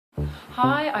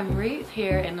Hi, I'm Ruth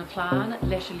here in the Plagne,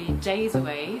 literally days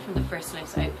away from the first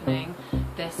lifts opening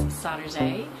this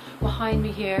Saturday. Behind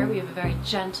me here we have a very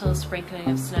gentle sprinkling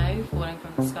of snow falling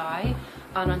from the sky,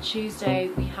 and on Tuesday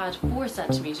we had 4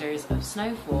 centimetres of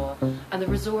snowfall, and the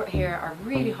resort here are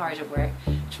really hard at work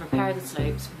to prepare the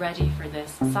slopes ready for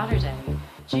this Saturday.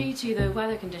 Due to the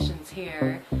weather conditions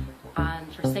here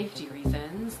and for safety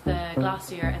reasons, the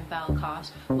glacier in Belcott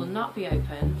will not be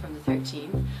open from the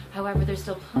 13th. However, there's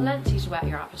still plenty to whet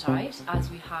your appetite, as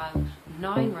we have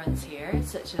 9 runs here,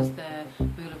 such as the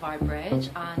Boulevard Bridge,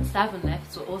 and 7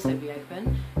 lifts will also be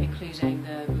open, including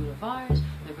the Boulevard,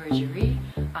 the Bergerie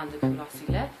and the Coulassi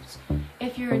lift.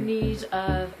 If you're in need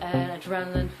of an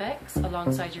adrenaline fix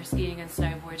alongside your skiing and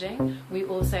snowboarding, we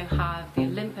also have the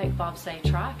Olympic bobsleigh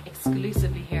track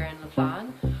exclusively here in La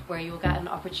Plagne, where you'll get an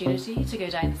opportunity to go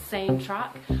down the same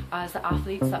track as the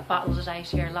athletes that battled it out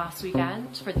here last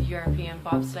weekend for the European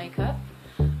Bobsleigh Cup.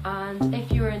 And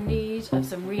if you're in need of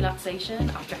some relaxation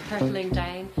after hurtling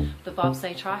down the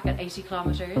bobsleigh track at 80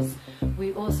 kilometres,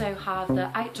 we also have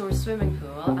the outdoor swimming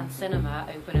pool and cinema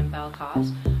open in Belcott,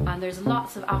 and there's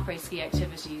lots of après-ski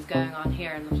activities going on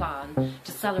here in the Plagne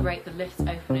to celebrate the lifts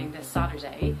opening this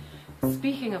Saturday.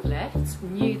 Speaking of lifts,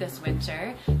 new this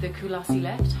winter, the Coulassi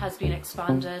lift has been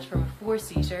expanded from a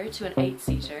 4-seater to an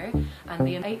 8-seater, and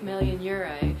the €8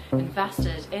 million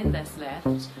invested in this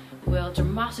lift will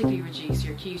dramatically reduce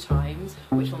your queue times,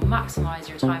 which will maximise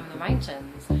your time in the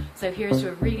mountains. So here's to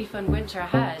a really fun winter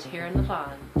ahead here in the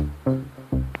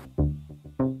Plagne.